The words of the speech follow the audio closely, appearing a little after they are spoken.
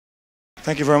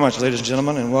Thank you very much, ladies and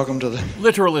gentlemen, and welcome to the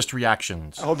Literalist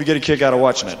reactions. I hope you get a kick out of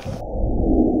watching it.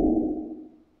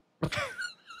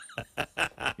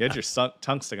 You had your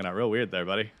tongue sticking out real weird there,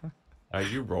 buddy. Are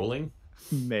you rolling?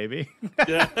 Maybe.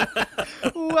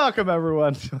 Welcome,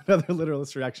 everyone, to another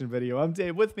Literalist reaction video. I'm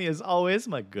Dave. With me, as always,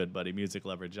 my good buddy, music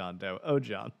lover, John Doe. Oh,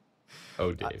 John.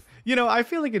 Oh, Dave. I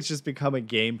feel like it's just become a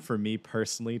game for me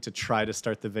personally to try to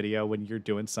start the video when you're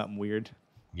doing something weird.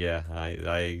 Yeah,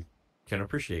 I can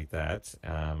appreciate that.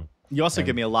 You also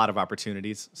give me a lot of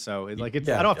opportunities, so I don't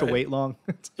have to wait long.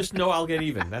 Just know I'll get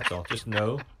even. That's all. Just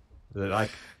know that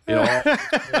it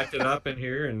all collected up in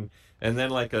here, and then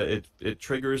like it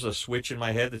triggers a switch in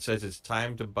my head that says it's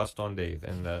time to bust on Dave,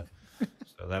 and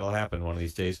so that'll happen one of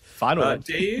these days. Fine with it.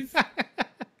 Dave.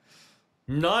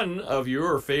 None of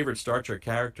your favorite Star Trek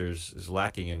characters is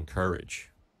lacking in courage.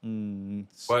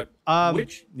 But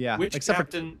which except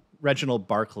captain? For Reginald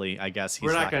Barclay, I guess.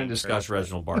 We're not going to discuss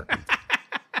Reginald Barclay.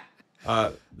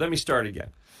 Let me start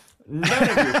again. None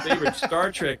of your favorite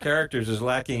Star Trek characters is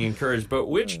lacking in courage, but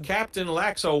which captain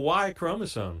lacks a Y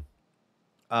chromosome?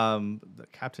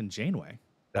 Captain Janeway.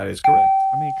 That is correct.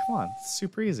 I mean, come on. It's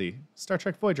super easy. Star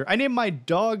Trek Voyager. I named my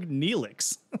dog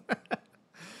Neelix.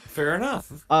 Fair enough.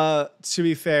 To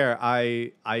be fair,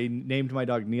 I named my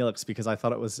dog Neelix because I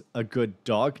thought it was a good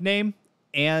dog name,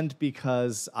 and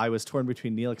because I was torn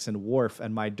between Neelix and Worf,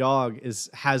 and my dog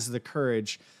has the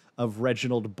courage of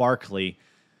Reginald Barclay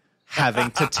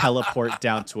having to teleport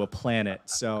down to a planet.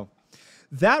 So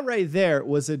that right there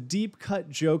was a deep cut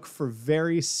joke for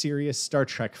very serious Star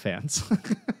Trek fans.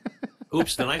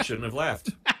 Oops, then I shouldn't have laughed.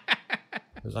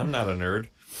 Because I'm not a nerd.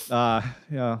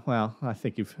 Yeah, well, I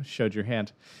think you've showed your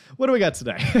hand. What do we got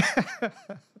today?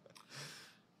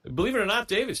 Believe it or not,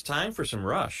 Dave, it's time for some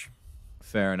Rush.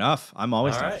 Fair enough. I'm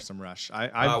always down for some Rush.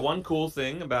 One cool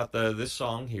thing about this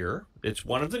song here, it's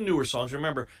one of the newer songs.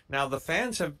 Remember, now the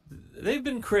fans they've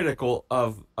been critical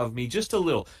of me just a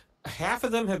little. Half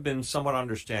of them have been somewhat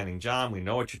understanding. John, we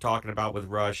know what you're talking about with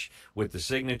Rush, with the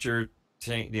signature,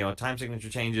 time signature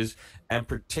changes, and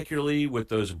particularly with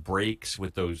those breaks,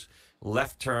 with those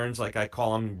left turns, like I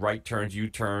call them, right turns,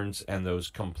 U-turns, and those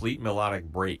complete melodic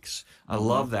breaks. I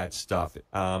love that stuff.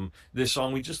 This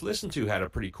song we just listened to had a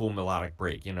pretty cool melodic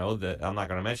break, that I'm not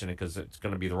going to mention it because it's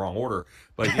going to be the wrong order,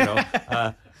 but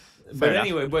but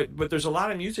anyway, but there's a lot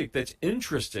of music that's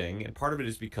interesting, and part of it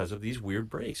is because of these weird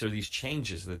breaks or these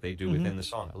changes that they do within the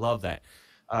song. I love that.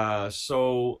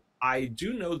 So I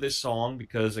do know this song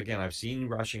because, again, I've seen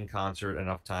Rush in concert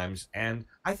enough times, and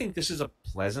I think this is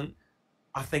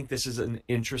an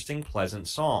interesting, pleasant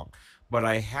song. But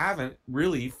I haven't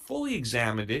really fully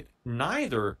examined it,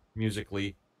 neither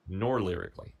musically nor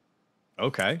lyrically.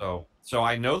 Okay. So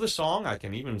I know the song. I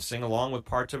can even sing along with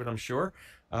parts of it, I'm sure.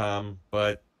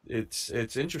 But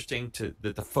it's interesting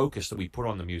that the focus that we put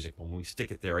on the music when we stick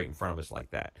it there right in front of us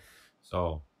like that.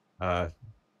 So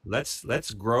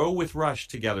let's grow with Rush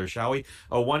together, shall we?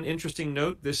 One interesting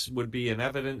note: this would be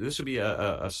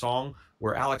a song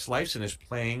where Alex Lifeson is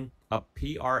playing a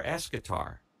PRS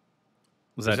guitar.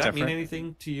 Does that mean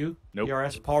anything to you? Nope.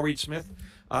 PRS, Paul Reed Smith.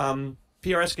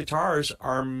 PRS guitars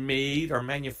are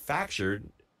manufactured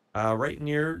right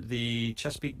near the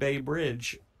Chesapeake Bay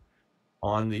Bridge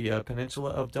on the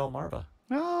peninsula of Delmarva.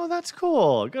 Oh, that's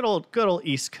cool. Good old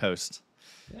East Coast.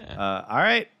 Yeah. All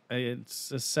right. It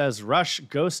says Rush,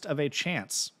 Ghost of a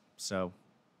Chance. So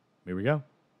here we go.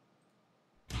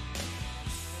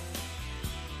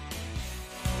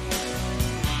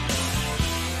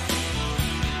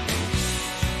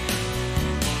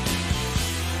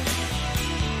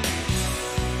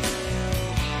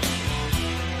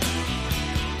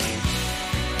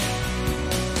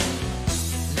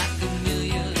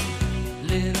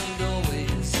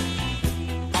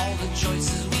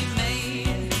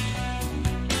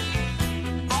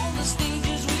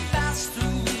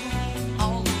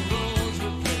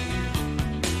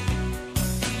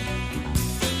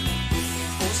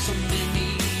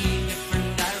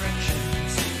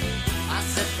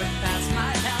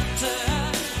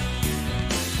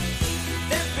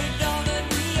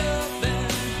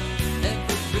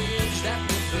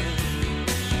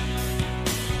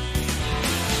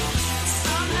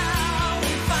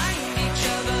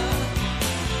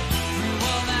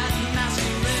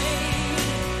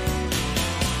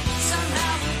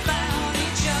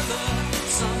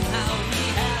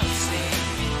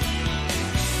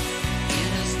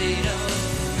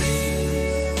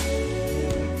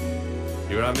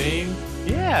 You know what I mean?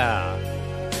 Yeah.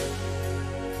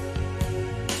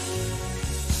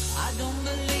 I don't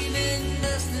believe in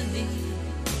destiny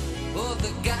or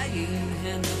the guiding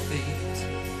hand of fate.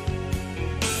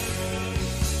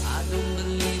 I don't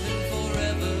believe in forever.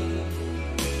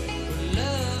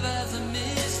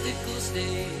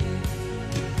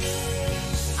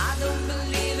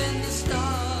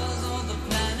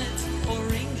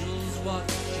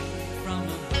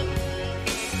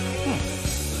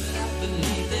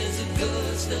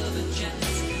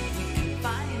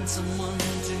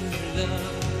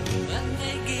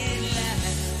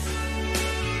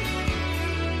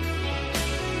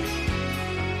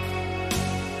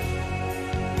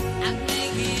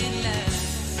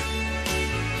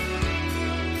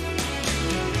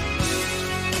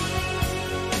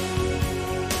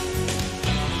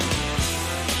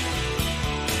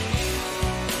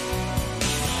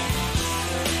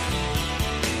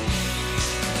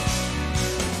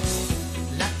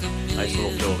 nice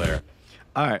little fill there.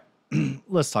 All right,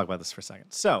 let's talk about this for a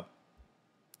second.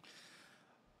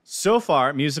 So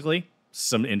far, musically,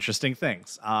 some interesting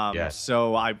things. Yes.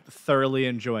 So I'm thoroughly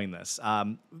enjoying this.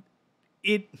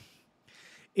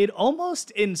 It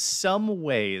almost, in some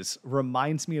ways,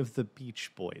 reminds me of the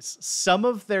Beach Boys. Some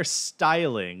of their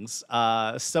stylings,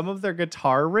 some of their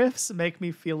guitar riffs make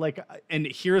me feel like, and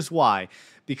here's why,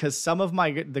 because some of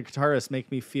the guitarists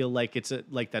make me feel like it's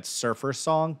like that surfer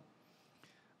song,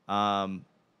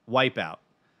 Wipeout.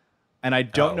 And I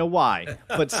don't know why,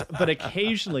 but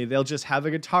occasionally they'll just have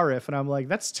a guitar riff, and I'm like,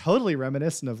 that's totally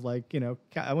reminiscent of, like,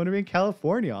 I want to be in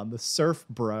California on the surf,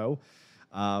 bro.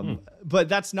 But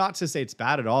that's not to say it's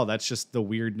bad at all. That's just the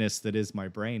weirdness that is my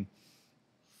brain.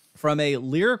 From a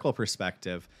lyrical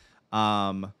perspective,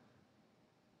 I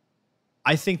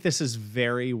think this is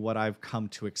very what I've come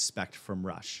to expect from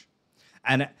Rush,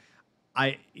 and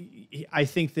I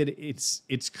think that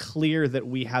it's clear that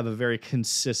we have a very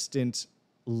consistent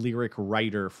lyric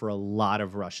writer for a lot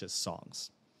of Rush's songs.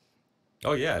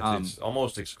 Oh, yeah. It's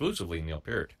almost exclusively Neil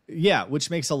Peart. Yeah, which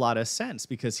makes a lot of sense,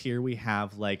 because here we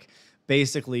have, like,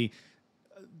 basically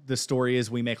the story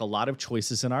is we make a lot of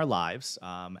choices in our lives.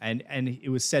 And it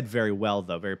was said very well,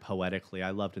 though, very poetically. I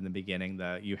loved in the beginning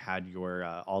that you had your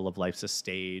all of life's a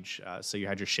stage. So you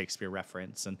had your Shakespeare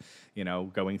reference and,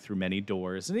 going through many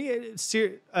doors. And it's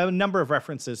a number of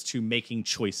references to making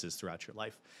choices throughout your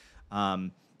life.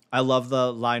 I love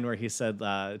the line where he said,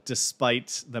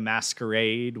 despite the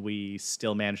masquerade, we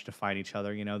still manage to find each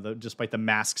other. Despite the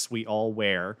masks we all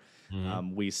wear,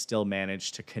 we still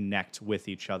manage to connect with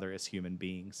each other as human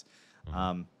beings.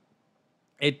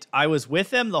 I was with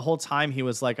him the whole time. He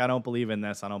was like, I don't believe in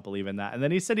this. I don't believe in that. And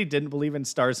then he said he didn't believe in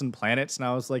stars and planets. And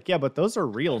I was like, yeah, but those are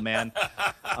real, man.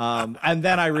 And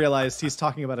then I realized he's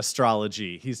talking about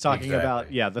astrology. He's talking about,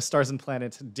 the stars and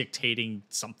planets dictating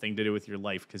something to do with your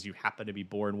life because you happen to be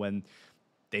born when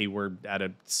they were at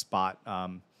a spot.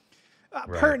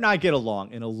 Pert and I get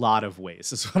along in a lot of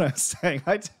ways, is what I'm saying.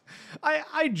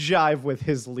 I jive with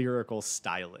his lyrical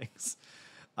stylings.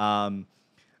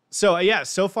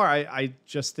 So far, I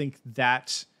just think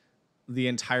that the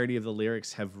entirety of the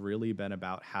lyrics have really been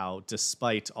about how,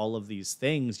 despite all of these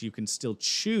things, you can still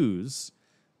choose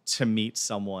to meet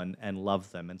someone and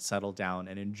love them and settle down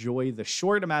and enjoy the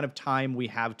short amount of time we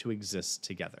have to exist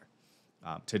together,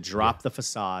 to drop the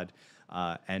facade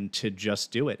and to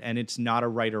just do it. And it's not a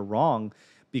right or wrong,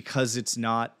 because it's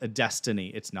not a destiny.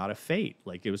 It's not a fate.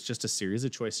 Like, it was just a series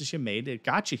of choices you made. It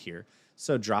got you here.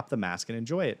 So drop the mask and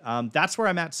enjoy it. That's where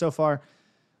I'm at so far.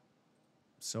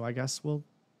 So I guess we'll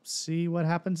see what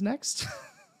happens next.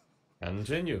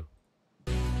 Continue.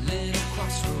 Little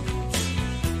crossroads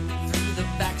through the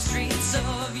back streets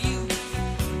of you.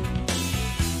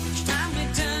 Each time we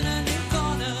turn a new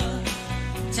corner,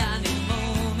 tiny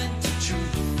moment of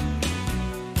truth.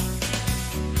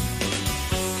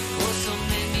 For so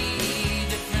many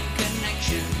different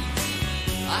connections,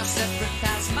 our separate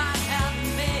paths might have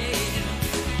made.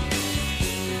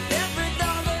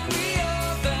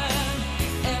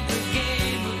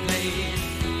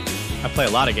 I play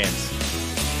a lot of games.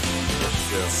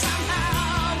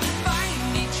 Somehow we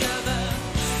find each other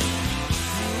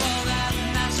through all that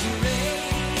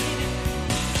masquerade.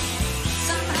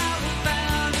 Somehow we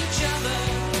found each other.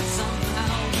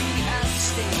 Somehow we have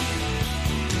stayed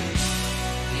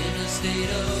in a state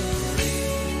of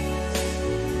grace.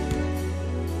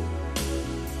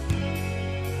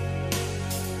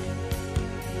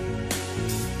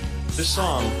 This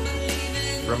song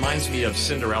reminds me of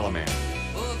Cinderella Man.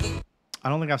 I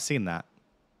don't think I've seen that.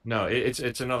 No,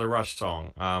 it's another Rush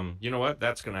song. You know what?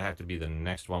 That's going to have to be the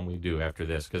next one we do after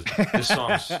this, because this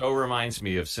song so reminds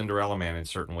me of Cinderella Man in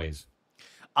certain ways.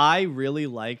 I really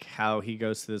like how he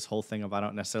goes through this whole thing of, I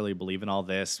don't necessarily believe in all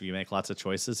this. We make lots of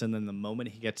choices. And then the moment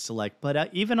he gets to, like,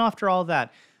 but even after all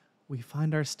that, we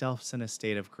find ourselves in a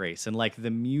state of grace. And, like,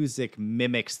 the music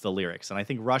mimics the lyrics. And I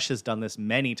think Rush has done this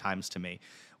many times to me,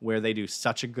 where they do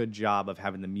such a good job of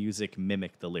having the music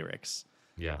mimic the lyrics.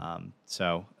 Yeah.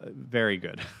 Very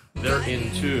good. They're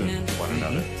in tune with one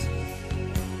another.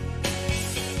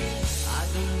 I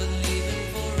don't believe in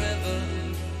forever.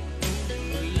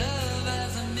 Love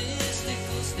has a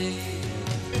mystical state.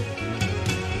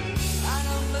 I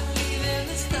don't believe in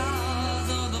the stars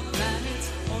or the planets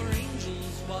or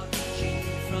angels watching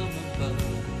from above.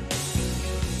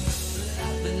 But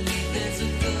I believe there's a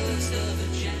ghost of a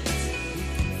chance we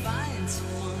can find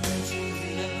someone to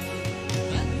love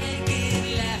and make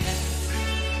it last.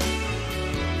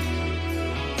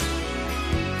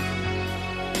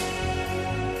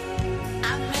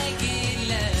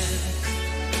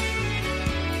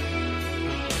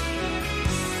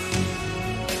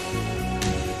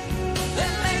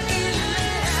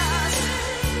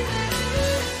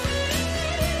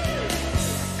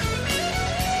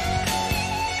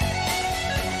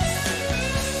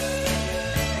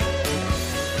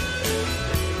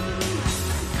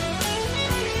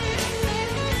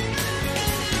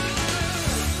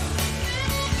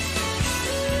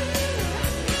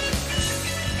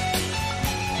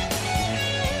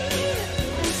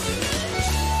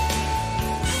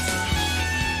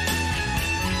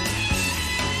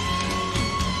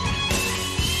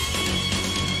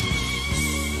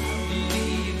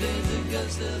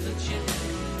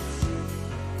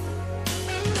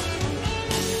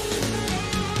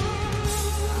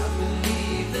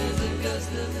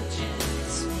 of a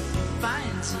chance.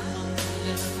 Find someone to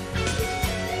love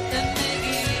and make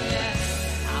it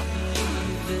last. I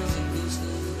believe there's a ghost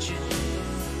of a chance.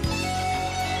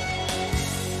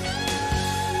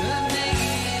 And make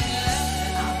it last.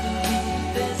 I believe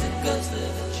there's a ghost of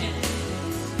a chance.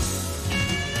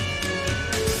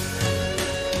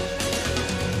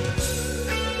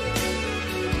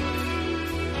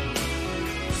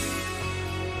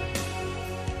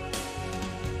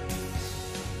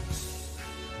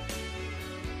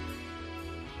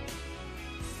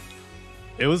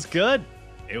 It was good.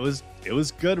 It was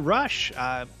good Rush.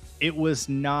 It was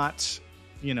not,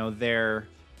 their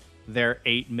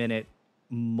 8-minute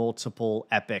multiple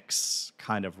epics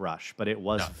kind of Rush, but it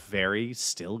was very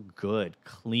still good,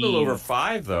 clean. A little over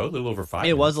 5 though. A little over 5.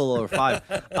 It was a little over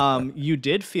 5. You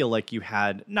did feel like you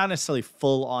had not necessarily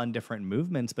full on different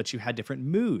movements, but you had different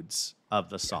moods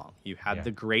of the song. You had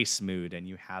the grace mood and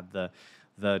you had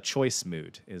the choice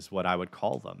mood is what I would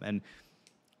call them. And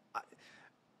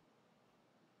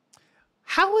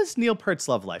how was Neil Peart's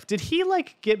love life? Did he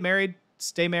get married,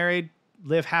 stay married,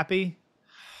 live happy?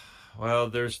 Well,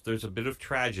 there's a bit of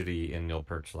tragedy in Neil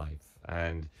Peart's life,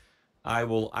 and I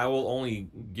will only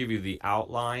give you the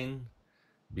outline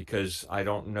because I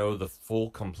don't know the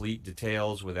full complete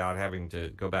details without having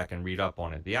to go back and read up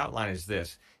on it. The outline is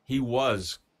this: he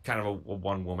was kind of a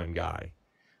one-woman guy.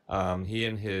 He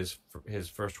and his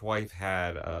first wife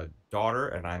had a daughter,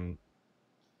 and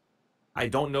I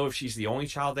don't know if she's the only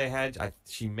child they had.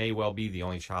 She may well be the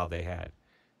only child they had.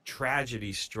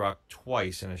 Tragedy struck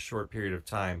twice in a short period of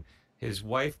time. His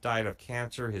wife died of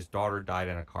cancer. His daughter died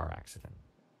in a car accident.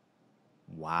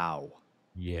 Wow.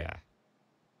 Yeah.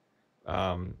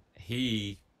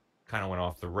 He kind of went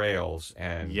off the rails,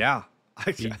 and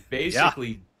he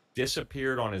basically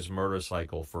disappeared on his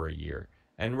motorcycle for a year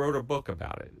and wrote a book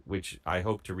about it, which I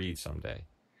hope to read someday.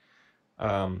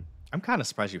 I'm kind of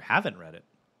surprised you haven't read it.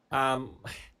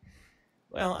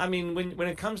 Well, I mean, when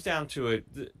it comes down to it,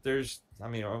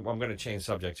 I'm going to change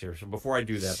subjects here. So before I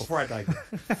do that, before I digress,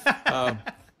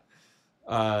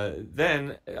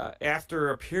 then after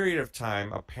a period of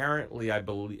time, apparently, I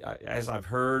believe, as I've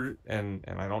heard, and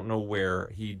I don't know where,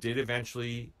 he did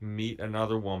eventually meet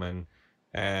another woman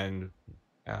and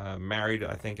married,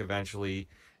 I think, eventually,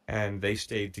 and they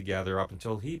stayed together up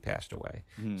until he passed away.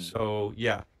 So,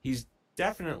 yeah, he's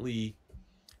definitely...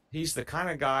 He's the kind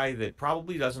of guy that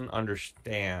probably doesn't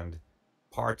understand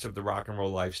parts of the rock and roll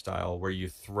lifestyle where you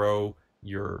throw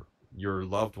your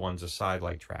loved ones aside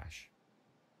like trash.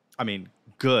 I mean,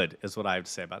 good is what I would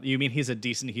say about it. You mean he's a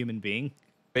decent human being?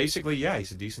 Basically, yeah,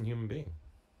 he's a decent human being.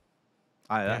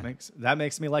 That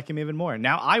makes me like him even more.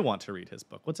 Now I want to read his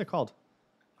book. What's it called?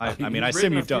 I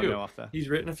assume you don't know off the... He's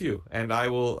written a few, and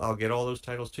I'll get all those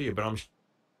titles to you, but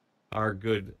our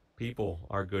good people,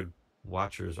 our good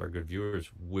watchers, our good viewers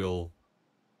will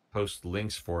post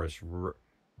links for us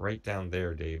right down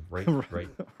there, Dave. Right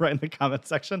in the comment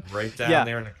section. Right down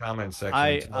there in the comment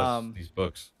section. These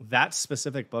books. That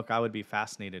specific book, I would be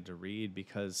fascinated to read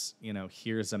because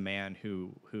here's a man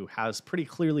who has pretty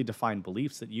clearly defined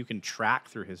beliefs that you can track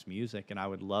through his music, and I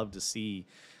would love to see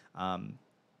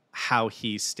how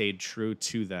he stayed true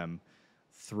to them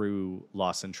through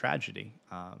loss and tragedy.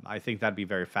 I think that'd be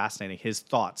very fascinating. His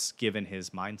thoughts, given his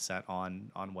mindset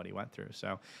on what he went through.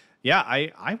 So, yeah,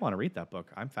 I want to read that book.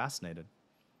 I'm fascinated.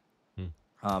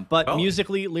 But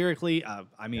musically, lyrically,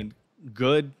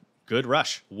 good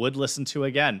Rush. Would listen to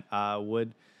again.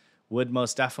 Would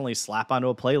most definitely slap onto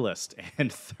a playlist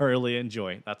and thoroughly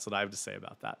enjoy. That's what I have to say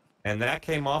about that. And that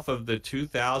came off of the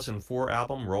 2004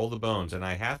 album Roll the Bones. And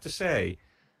I have to say,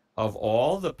 of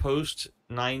all the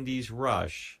post-90s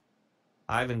Rush,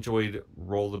 I've enjoyed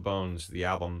Roll the Bones, the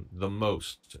album, the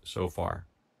most so far.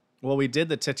 Well, we did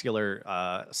the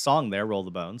titular song there, Roll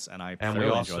the Bones, and I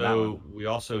thoroughly enjoyed that one. We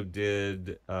also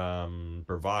did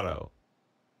Bravado.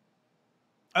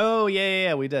 Oh,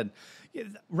 yeah, we did. Yeah,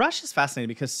 Rush is fascinating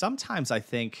because sometimes I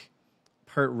think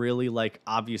Pert really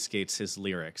obfuscates his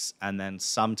lyrics, and then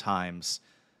sometimes,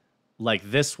 like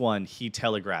this one, he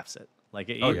telegraphs it.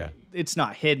 It's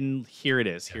not hidden. Here it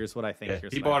is. Here's what I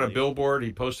think. He bought a billboard.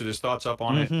 He posted his thoughts up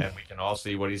on it, and we can all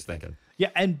see what he's thinking. Yeah,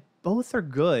 and both are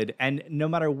good. And no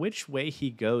matter which way he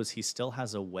goes, he still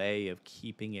has a way of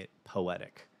keeping it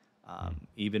poetic,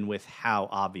 even with how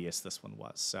obvious this one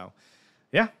was. So,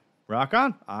 yeah, rock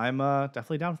on. I'm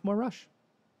definitely down for more Rush.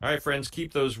 All right, friends,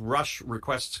 keep those Rush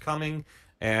requests coming.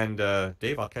 And,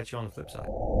 Dave, I'll catch you on the flip side.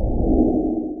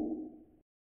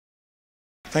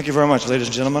 Thank you very much, ladies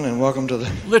and gentlemen, and welcome to the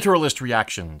Literalist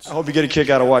Reactions. I hope you get a kick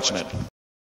out of watching it.